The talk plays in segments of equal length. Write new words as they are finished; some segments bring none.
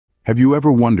Have you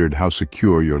ever wondered how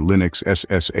secure your Linux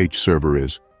SSH server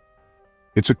is?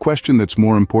 It's a question that's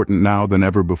more important now than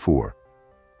ever before.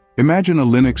 Imagine a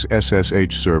Linux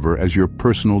SSH server as your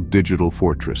personal digital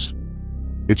fortress.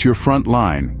 It's your front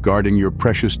line, guarding your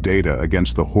precious data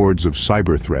against the hordes of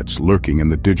cyber threats lurking in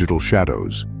the digital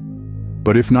shadows.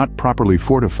 But if not properly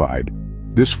fortified,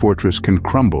 this fortress can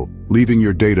crumble, leaving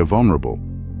your data vulnerable.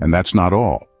 And that's not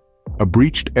all. A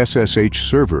breached SSH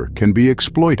server can be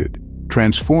exploited,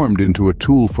 transformed into a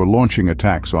tool for launching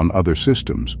attacks on other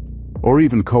systems, or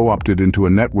even co-opted into a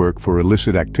network for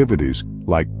illicit activities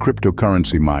like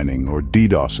cryptocurrency mining or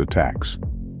DDoS attacks.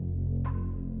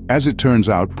 As it turns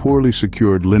out, poorly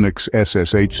secured Linux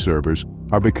SSH servers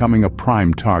are becoming a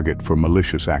prime target for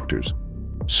malicious actors.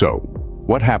 So,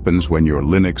 what happens when your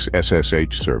Linux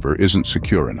SSH server isn't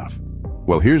secure enough?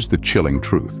 Well, here's the chilling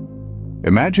truth.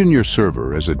 Imagine your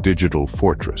server as a digital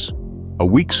fortress. A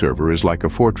weak server is like a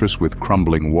fortress with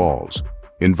crumbling walls,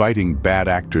 inviting bad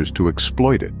actors to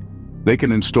exploit it. They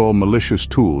can install malicious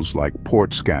tools like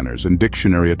port scanners and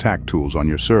dictionary attack tools on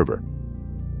your server.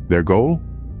 Their goal?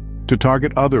 To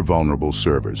target other vulnerable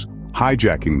servers,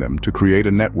 hijacking them to create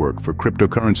a network for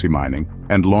cryptocurrency mining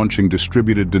and launching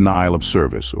distributed denial of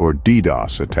service or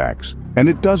DDoS attacks. And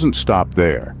it doesn't stop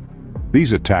there.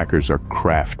 These attackers are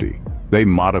crafty. They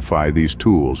modify these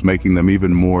tools, making them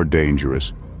even more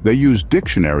dangerous. They use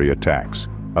dictionary attacks,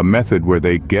 a method where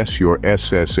they guess your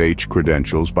SSH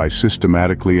credentials by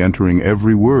systematically entering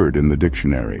every word in the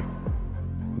dictionary.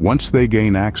 Once they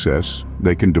gain access,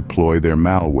 they can deploy their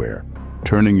malware,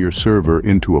 turning your server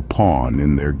into a pawn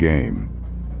in their game.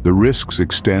 The risks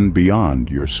extend beyond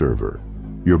your server.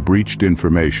 Your breached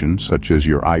information, such as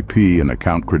your IP and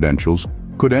account credentials,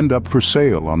 could end up for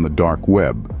sale on the dark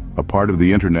web, a part of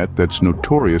the internet that's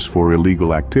notorious for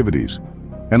illegal activities.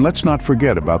 And let's not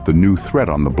forget about the new threat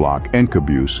on the block,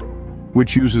 Encabuse,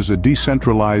 which uses a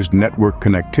decentralized network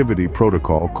connectivity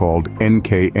protocol called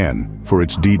NKN for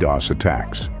its DDoS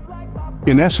attacks.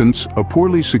 In essence, a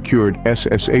poorly secured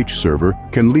SSH server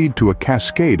can lead to a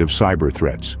cascade of cyber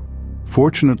threats.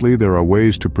 Fortunately, there are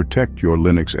ways to protect your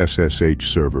Linux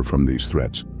SSH server from these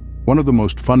threats. One of the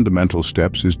most fundamental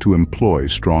steps is to employ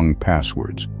strong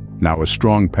passwords. Now, a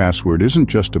strong password isn't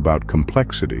just about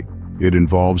complexity. It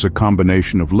involves a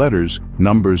combination of letters,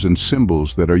 numbers, and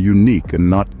symbols that are unique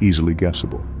and not easily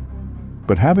guessable.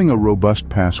 But having a robust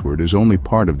password is only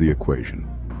part of the equation.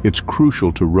 It's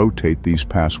crucial to rotate these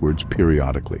passwords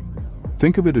periodically.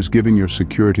 Think of it as giving your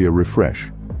security a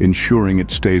refresh, ensuring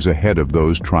it stays ahead of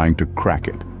those trying to crack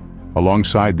it.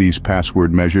 Alongside these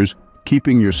password measures,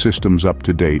 keeping your systems up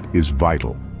to date is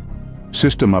vital.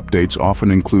 System updates often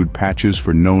include patches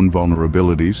for known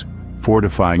vulnerabilities,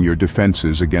 fortifying your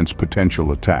defenses against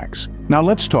potential attacks. Now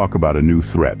let's talk about a new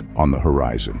threat on the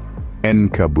horizon,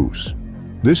 Encabuse.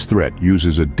 This threat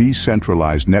uses a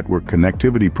decentralized network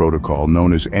connectivity protocol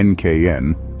known as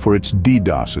NKN for its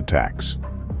DDoS attacks.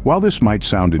 While this might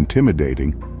sound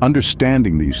intimidating,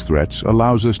 understanding these threats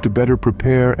allows us to better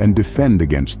prepare and defend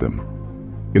against them.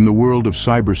 In the world of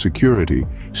cybersecurity,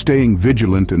 staying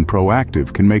vigilant and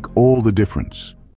proactive can make all the difference.